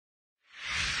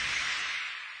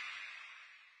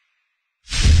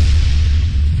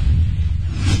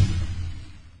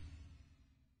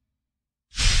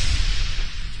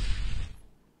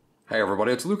Hey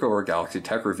everybody, it's Luke over at Galaxy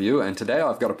Tech Review, and today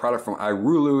I've got a product from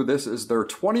iRULU. This is their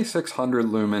 2600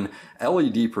 lumen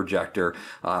LED projector.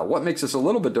 What makes this a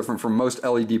little bit different from most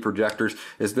LED projectors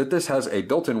is that this has a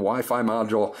built-in Wi-Fi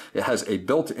module. It has a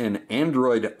built-in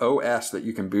Android OS that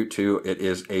you can boot to. It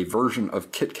is a version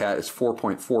of KitKat. It's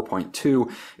 4.4.2.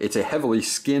 It's a heavily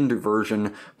skinned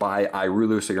version by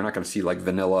iRULU, so you're not going to see like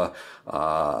vanilla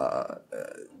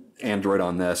Android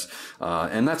on this,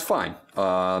 and that's fine.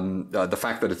 The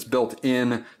fact that it's built in,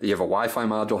 that you have a Wi-Fi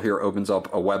module here, opens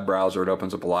up a web browser. It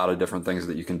opens up a lot of different things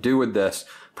that you can do with this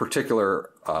particular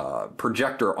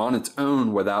projector on its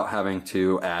own without having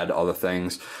to add other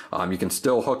things. You can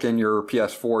still hook in your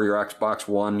PS4, your Xbox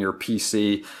One, your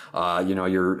PC, you know,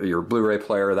 your Blu-ray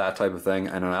player, that type of thing,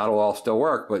 and that'll all still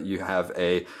work, but you have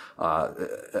a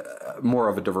more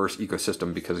of a diverse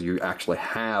ecosystem because you actually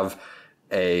have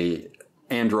a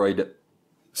Android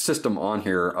system on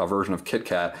here, a version of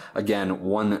KitKat. Again,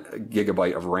 1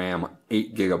 gigabyte of RAM,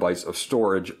 8 gigabytes of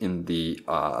storage in the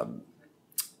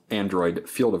Android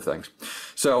field of things.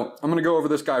 So I'm going to go over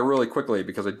this guy really quickly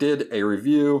because I did a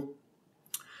review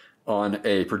on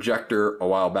a projector a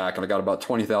while back, and I got about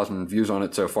 20,000 views on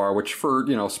it so far, which for,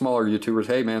 you know, smaller YouTubers,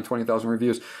 hey man, 20,000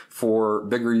 reviews. For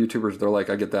bigger YouTubers, they're like,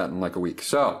 I get that in like a week.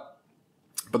 So,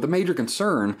 but the major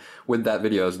concern with that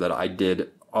video is that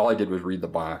all I did was read the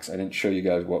box. I didn't show you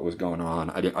guys what was going on.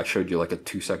 I showed you like a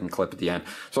 2-second clip at the end.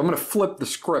 So I'm going to flip the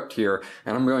script here,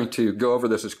 and I'm going to go over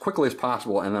this as quickly as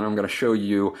possible, and then I'm going to show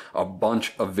you a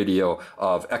bunch of video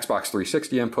of Xbox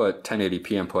 360 input,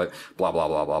 1080p input, blah, blah,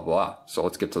 blah, blah, blah. So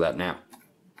let's get to that now.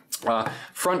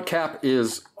 Front cap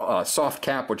is soft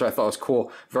cap, which I thought was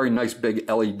cool. Very nice big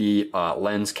LED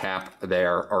lens cap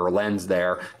there, or lens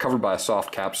there, covered by a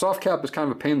soft cap. Soft cap is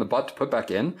kind of a pain in the butt to put back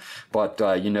in, but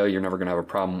you know you're never going to have a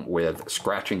problem with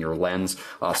scratching your lens.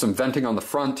 Some venting on the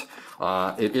front.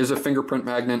 It is a fingerprint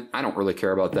magnet. I don't really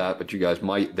care about that, but you guys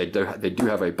might. They do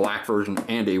have a black version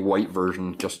and a white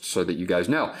version, just so that you guys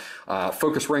know.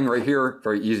 Focus ring right here,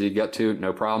 very easy to get to,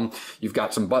 no problem. You've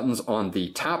got some buttons on the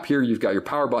top here. You've got your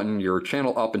power button, your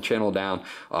channel up and channel down,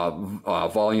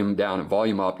 volume down and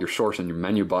volume up, your source and your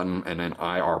menu button, and then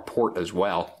IR port as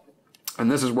well.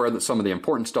 And this is where some of the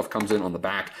important stuff comes in on the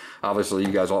back. Obviously,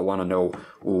 you guys all want to know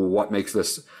what makes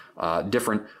this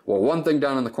different. Well, one thing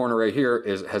down in the corner right here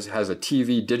is has a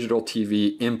digital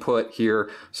TV input here,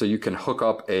 so you can hook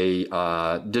up a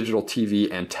digital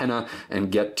TV antenna and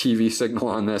get TV signal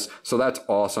on this. So that's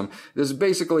awesome. This is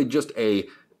basically just a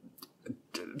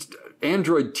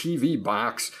Android TV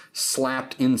box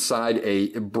slapped inside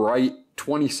a bright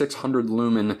 2600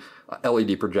 lumen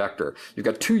LED projector. You've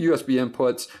got 2 USB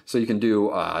inputs, so you can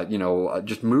do, you know,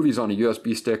 just movies on a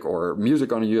USB stick or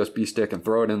music on a USB stick and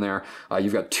throw it in there.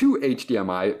 You've got 2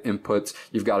 HDMI inputs.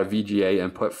 You've got a VGA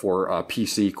input for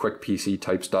PC, quick PC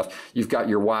type stuff. You've got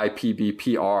your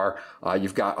YPBPR.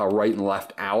 You've got a right and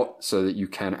left out, so that you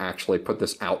can actually put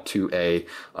this out to a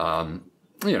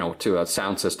you know, to a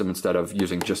sound system instead of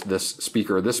using just this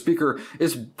speaker. This speaker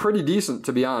is pretty decent,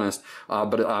 to be honest,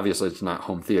 but obviously it's not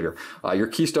home theater. Your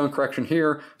keystone correction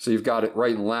here, so you've got it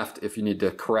right and left. If you need to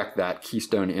correct that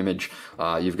keystone image,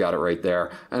 you've got it right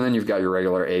there. And then you've got your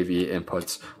regular AV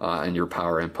inputs and your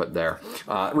power input there.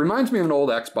 It reminds me of an old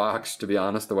Xbox, to be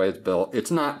honest, the way it's built. It's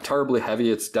not terribly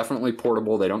heavy. It's definitely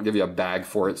portable. They don't give you a bag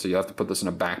for it, so you have to put this in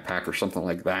a backpack or something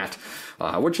like that,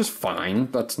 which is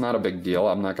fine. That's not a big deal.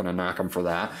 I'm not going to knock them for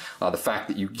that. The fact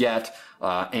that you get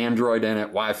Android in it,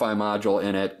 Wi-Fi module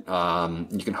in it,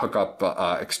 you can hook up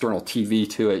external TV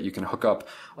to it, you can hook up,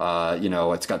 you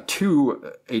know, it's got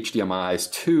 2 HDMIs,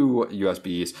 2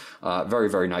 USBs, very,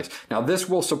 very nice. Now this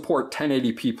will support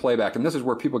 1080p playback, and this is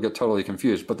where people get totally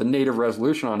confused, but the native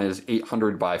resolution on it is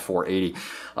 800 by 480.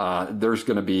 There's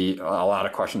going to be a lot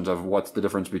of questions of what's the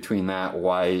difference between that,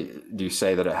 why do you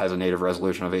say that it has a native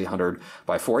resolution of 800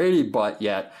 by 480, but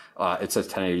yet it says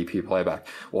 1080p playback.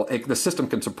 Well, the system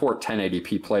can support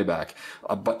 1080p playback,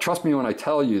 but trust me when I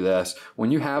tell you this,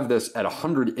 when you have this at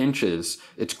 100 inches,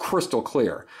 it's crystal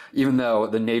clear, even though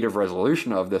the native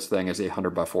resolution of this thing is 800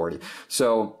 by 480.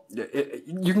 So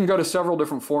you can go to several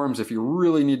different forums if you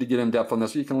really need to get in depth on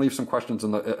this. You can leave some questions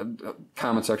in the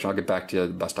comment section. I'll get back to you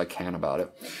the best I can about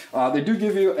it. They do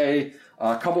give you a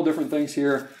couple different things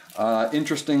here.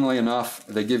 Interestingly enough,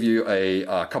 they give you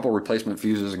a couple replacement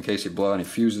fuses in case you blow any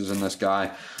fuses in this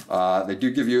guy. They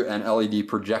do give you an LED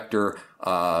projector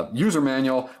user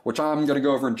manual, which I'm going to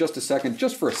go over in just a second,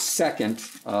 just for a second,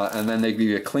 and then they give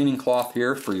you a cleaning cloth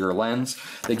here for your lens.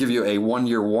 They give you a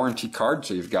 1-year warranty card,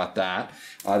 so you've got that.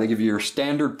 They give you your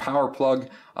standard power plug.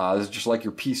 This is just like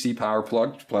your PC power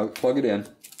plug. Plug it in.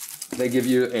 They give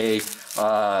you a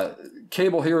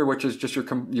cable here, which is just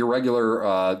your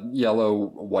regular yellow,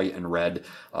 white, and red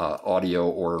audio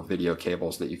or video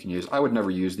cables that you can use. I would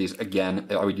never use these. Again,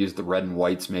 I would use the red and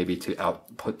whites maybe to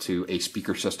output to a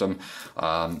speaker system,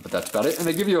 but that's about it. And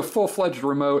they give you a full-fledged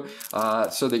remote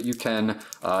so that you can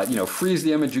freeze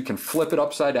the image. You can flip it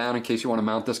upside down in case you want to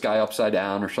mount this guy upside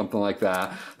down or something like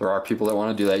that. There are people that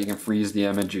want to do that. You can freeze the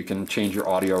image. You can change your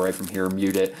audio right from here,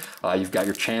 mute it. You've got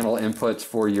your channel inputs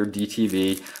for your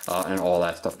DTV and all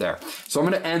that stuff there. So I'm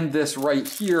going to end this right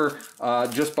here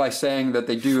just by saying that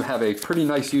they do have a pretty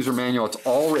nice user manual. It's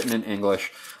all written in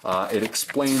English. It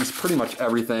explains pretty much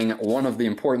everything. One of the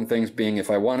important things being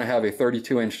if I want to have a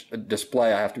 32-inch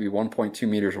display, I have to be 1.2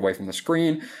 meters away from the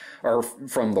screen or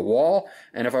from the wall.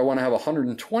 And if I want to have a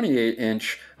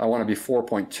 128-inch, I want to be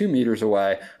 4.2 meters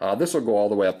away. This will go all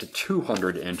the way up to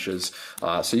 200 inches.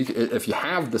 So if you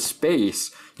have the space,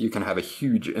 you can have a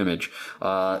huge image.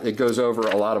 It goes over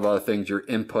a lot of other things, your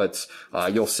inputs.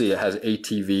 You'll see it has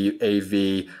ATV,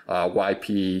 AV,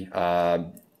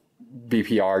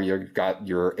 YPBPR, you've got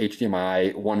your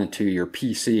HDMI 1 and 2, your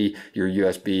PC, your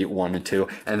USB 1 and 2,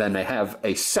 and then they have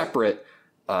a separate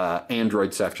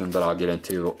Android section that I'll get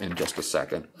into in just a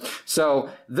second. So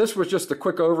this was just a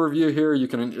quick overview here. You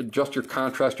can adjust your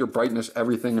contrast, your brightness,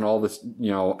 everything, and all this,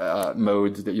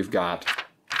 modes that you've got.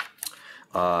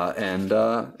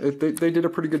 They did a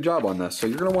pretty good job on this. So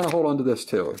you're going to want to hold on to this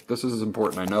too. This is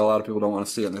important. I know a lot of people don't want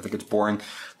to see it and they think it's boring,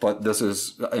 but this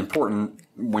is important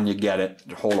when you get it.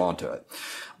 Hold on to it.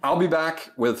 I'll be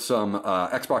back with some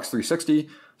Xbox 360,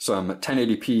 some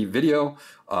 1080p video,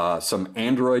 some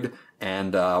Android,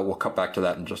 and we'll cut back to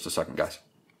that in just a second, guys.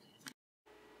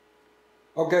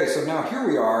 Okay, so now here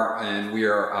we are, and we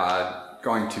are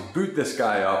going to boot this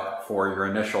guy up for your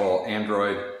initial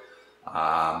Android.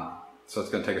 So it's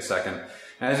going to take a second.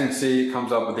 And as you can see, it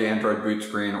comes up with the Android boot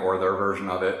screen or their version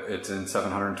of it. It's in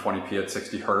 720p at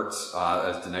 60 hertz,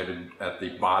 as denoted at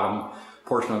the bottom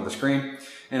portion of the screen.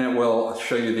 And it will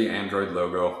show you the Android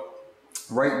logo.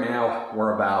 Right now,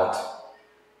 we're about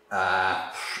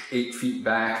 8 feet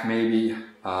back, maybe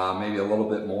a little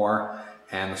bit more.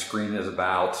 And the screen is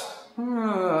about,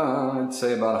 I'd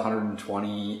say about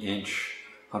 120-inch,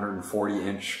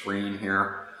 140-inch screen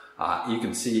here. You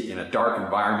can see in a dark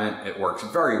environment, it works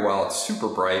very well. It's super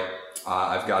bright.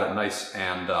 I've got it nice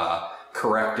and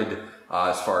corrected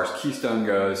as far as keystone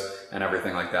goes and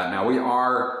everything like that. Now we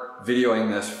are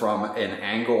videoing this from an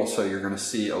angle, so you're going to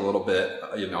see a little bit,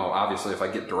 obviously if I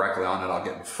get directly on it, I'll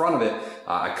get in front of it.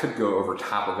 I could go over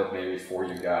top of it maybe for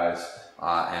you guys,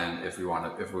 and if we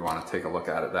want to take a look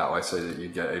at it that way so that you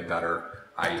get a better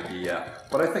idea.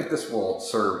 But I think this will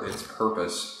serve its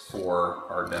purpose for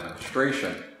our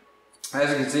demonstration. As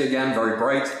you can see, again, very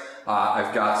bright.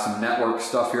 I've got some network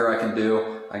stuff here I can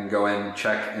do. I can go in and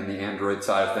check in the Android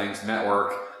side of things,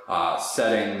 network,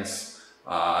 settings.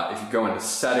 If you go into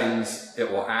settings,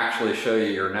 it will actually show you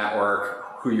your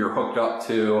network, who you're hooked up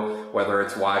to, whether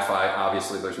it's Wi-Fi.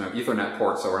 Obviously, there's no Ethernet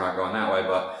port, so we're not going that way,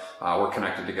 but we're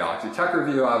connected to Galaxy Tech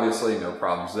Review, obviously, no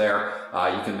problems there.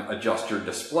 You can adjust your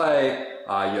display.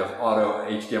 You have auto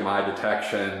HDMI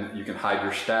detection. You can hide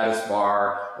your status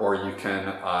bar, or you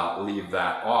can leave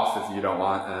that off if you don't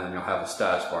want, and then you'll have a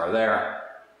status bar there.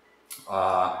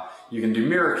 You can do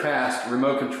Mirrorcast,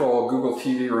 remote control, Google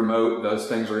TV remote. Those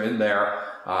things are in there,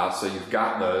 so you've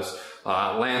got those.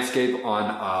 Landscape on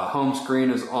home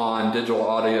screen is on. Digital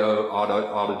audio,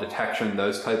 auto detection,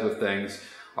 those type of things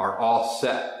are all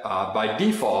set by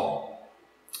default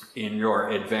in your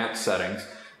advanced settings.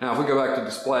 Now, if we go back to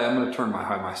display, I'm going to turn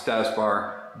my status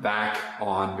bar back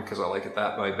on because I like it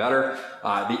that way better.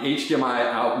 The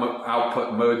HDMI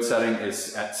output mode setting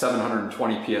is at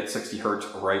 720p at 60 hertz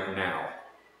right now.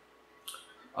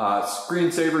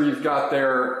 Screensaver you've got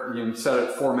there, you can set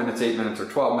it 4 minutes, 8 minutes, or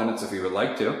 12 minutes if you would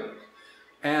like to.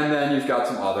 And then you've got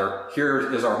some other.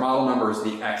 Here is our model number, is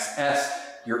the XS.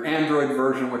 Your Android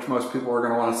version, which most people are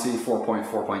going to want to see,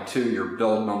 4.4.2. Your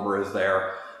build number is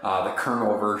there. The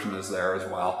kernel version is there as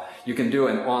well. You can do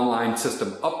an online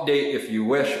system update if you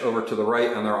wish over to the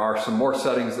right, and there are some more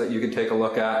settings that you can take a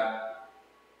look at.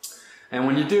 And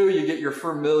when you do, you get your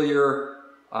familiar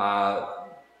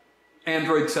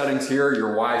Android settings here,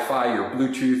 your Wi-Fi, your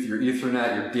Bluetooth, your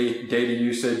Ethernet, your data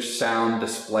usage, sound,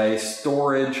 display,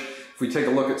 storage. If we take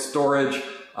a look at storage,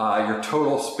 your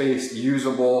total space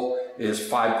usable is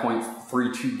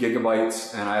 5.32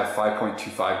 gigabytes, and I have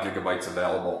 5.25 gigabytes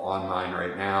available on mine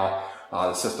right now.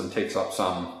 The system takes up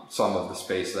some of the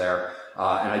space there.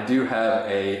 And I do have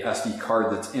a SD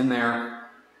card that's in there.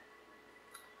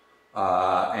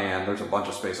 And there's a bunch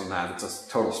of space on that. It's a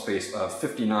total space of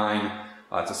 59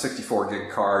 It's a 64 gig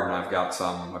card, and I've got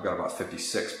about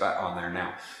 56 back on there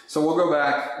now. So we'll go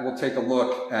back, we'll take a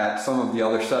look at some of the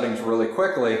other settings really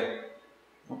quickly.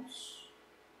 Oops.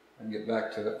 And get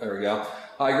back to it, there we go.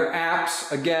 Your apps,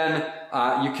 again,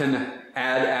 you can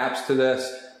add apps to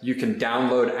this. You can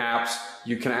download apps.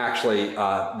 You can actually,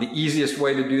 the easiest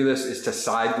way to do this is to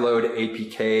sideload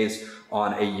APKs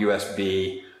on a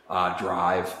USB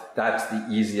drive. That's the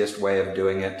easiest way of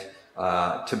doing it.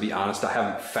 To be honest, I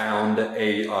haven't found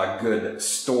a good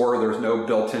store. There's no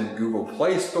built-in Google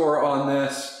Play Store on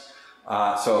this.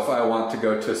 So if I want to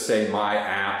go to, say, My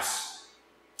Apps,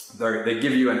 they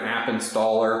give you an app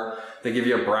installer. They give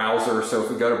you a browser. So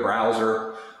if we go to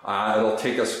browser, it'll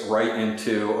take us right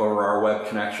into, over our web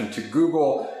connection to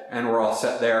Google, and we're all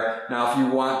set there. Now, if you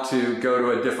want to go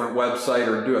to a different website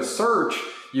or do a search,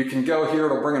 you can go here,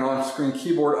 it'll bring an on-screen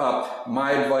keyboard up.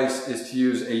 My advice is to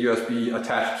use a USB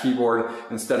attached keyboard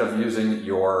instead of using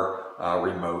your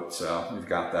remote, so you've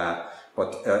got that.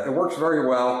 But it works very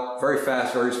well, very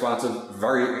fast, very responsive,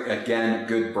 very, again,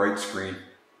 good bright screen.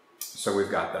 So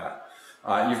we've got that.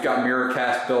 You've got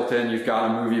Miracast built in, you've got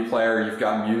a movie player, you've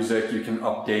got music, you can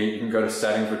update, you can go to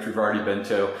settings, which we've already been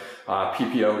to,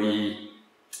 PPOE,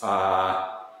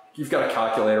 you've got a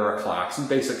calculator, a clock, some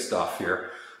basic stuff here.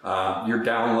 Your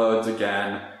downloads,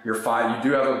 again, your file, you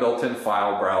do have a built-in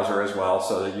file browser as well,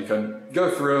 so that you can go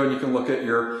through and you can look at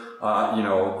your, you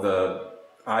know, the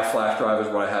iFlash drive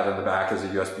is what I have in the back as a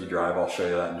USB drive. I'll show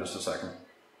you that in just a second.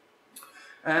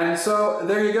 And so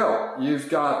there you go. You've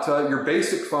got your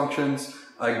basic functions.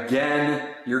 Again,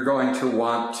 you're going to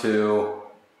want to,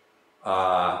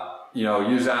 you know,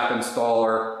 use App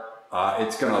Installer.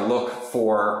 It's going to look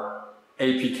for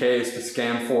APKs to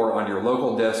scan for on your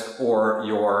local disk or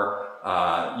your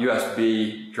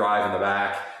USB drive in the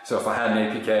back. So if I had an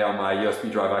APK on my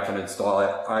USB drive, I can install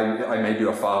it. I may do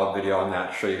a follow-up video on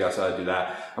that to show you guys how to do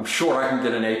that. I'm sure I can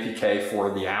get an APK for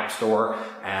the App Store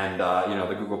and you know,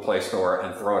 the Google Play Store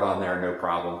and throw it on there, no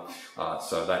problem.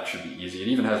 So that should be easy. It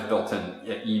even has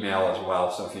built-in email as well,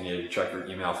 so if you needed to check your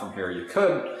email from here, you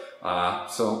could.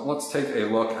 So let's take a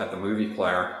look at the movie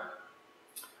player.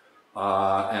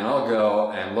 And I'll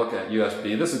go and look at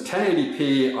USB. This is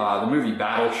 1080p, the movie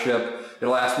Battleship.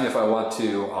 It'll ask me if I want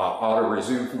to auto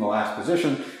resume from the last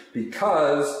position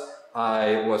because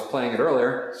I was playing it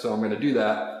earlier, so I'm going to do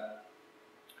that.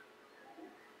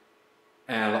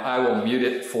 And I will mute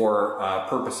it for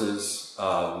purposes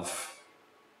of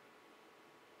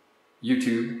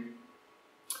YouTube.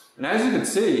 And as you can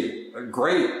see, a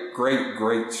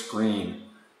great screen.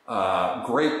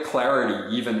 Great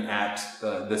clarity even at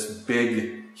this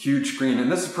big, huge screen.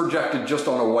 And this is projected just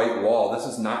on a white wall. This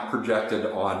is not projected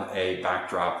on a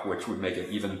backdrop, which would make it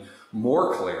even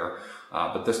more clear.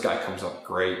 But this guy comes up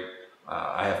great.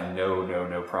 I have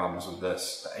no problems with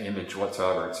this image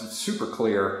whatsoever. It's super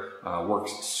clear,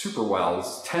 works super well. This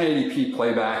is 1080p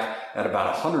playback at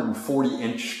about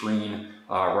 140-inch screen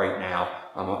right now.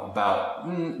 I'm about,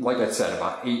 like I said,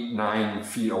 about 8-9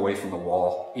 feet away from the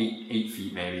wall, 8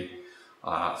 feet maybe.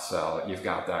 So you've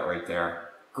got that right there.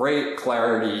 Great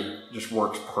clarity, just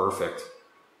works perfect.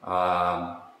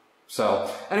 So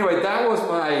anyway, that was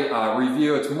my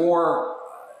review. It's more,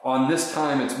 on this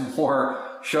time, it's more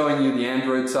showing you the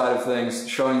Android side of things,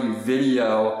 showing you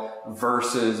video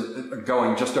versus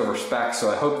going just over specs.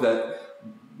 So I hope that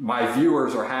my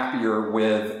viewers are happier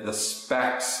with the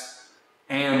specs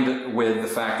and with the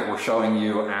fact that we're showing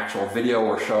you actual video,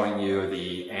 we're showing you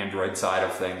the Android side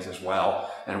of things as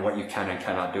well, and what you can and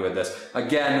cannot do with this.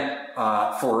 Again,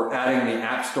 for adding the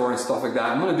App Store and stuff like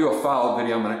that, I'm going to do a follow-up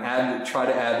video. I'm going to try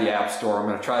to add the App Store. I'm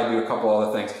going to try to do a couple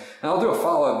other things. And I'll do a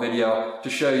follow-up video to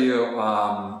show you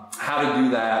how to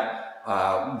do that,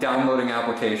 downloading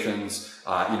applications.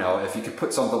 You know, if you could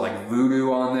put something like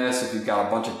Vudu on this, if you've got a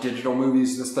bunch of digital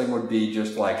movies, this thing would be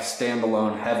just like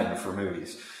standalone heaven for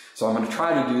movies. So I'm going to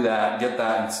try to do that, get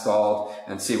that installed,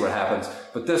 and see what happens.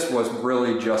 But this was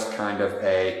really just kind of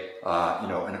a, you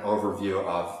know, an overview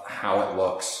of how it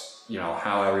looks, you know,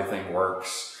 how everything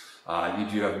works. You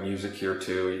do have music here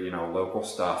too, you know, local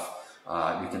stuff.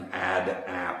 You can add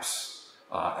apps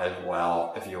as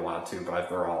well if you want to, but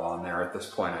they're all on there at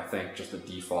this point. I think just the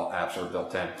default apps are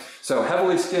built in. So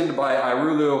heavily skinned by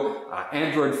iRULU,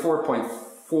 Android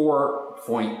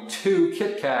 4.4.2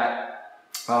 KitKat.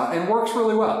 And works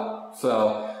really well.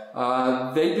 So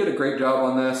they did a great job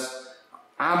on this.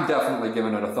 I'm definitely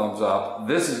giving it a thumbs up.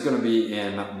 This is going to be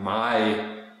in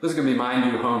my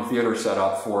new home theater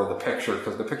setup for the picture,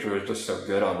 because the picture is just so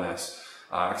good on this,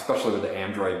 especially with the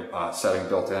Android setting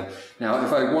built in. Now,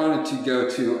 if I wanted to go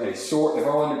to a source, if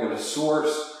I wanted to go to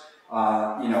source,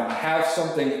 have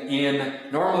something in.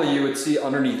 Normally you would see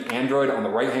underneath Android on the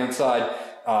right hand side,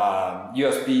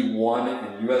 USB 1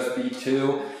 and USB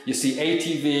 2. You see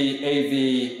ATV,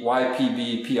 AV,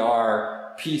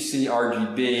 YPBPR, PC,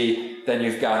 RGB. Then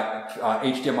you've got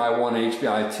HDMI 1,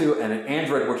 HDMI 2, and an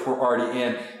Android, which we're already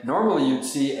in. Normally you'd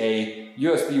see a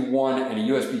USB 1 and a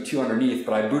USB 2 underneath,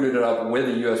 but I booted it up with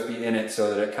a USB in it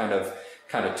so that it kind of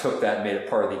took that and made it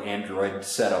part of the Android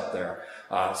setup there.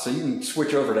 So you can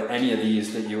switch over to any of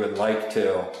these that you would like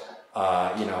to.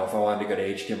 If I wanted to go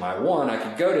to HDMI 1, I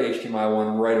could go to HDMI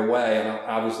 1 right away, and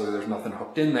obviously there's nothing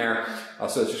hooked in there,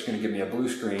 so it's just going to give me a blue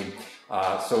screen.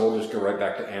 So we'll just go right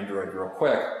back to Android real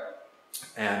quick,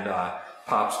 and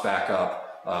pops back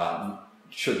up.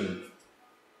 Shouldn't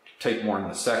take more than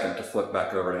a second to flip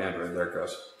back over to Android. There it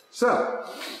goes. So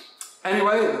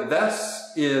anyway,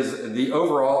 this is the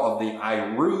overall of the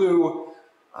iRULU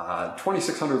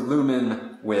 2600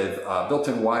 Lumen with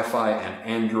built-in Wi-Fi and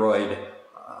Android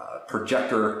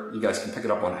projector. You guys can pick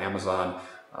it up on Amazon.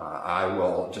 I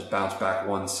will just bounce back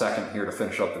 1 second here to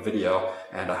finish up the video,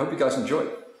 and I hope you guys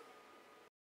enjoyed.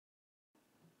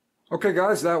 Okay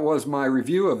guys, that was my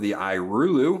review of the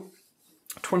iRULU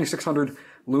 2600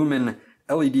 Lumen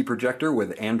LED projector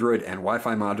with Android and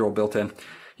Wi-Fi module built in.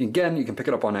 Again, you can pick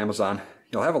it up on Amazon.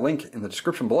 You'll have a link in the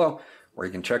description below where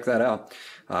you can check that out.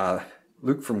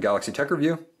 Luke from Galaxy Tech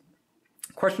Review.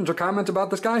 Questions or comments about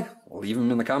this guy? Leave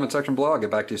them in the comment section below. I'll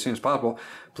get back to you as soon as possible.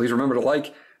 Please remember to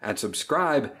like and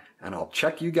subscribe, and I'll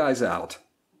check you guys out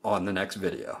on the next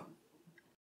video.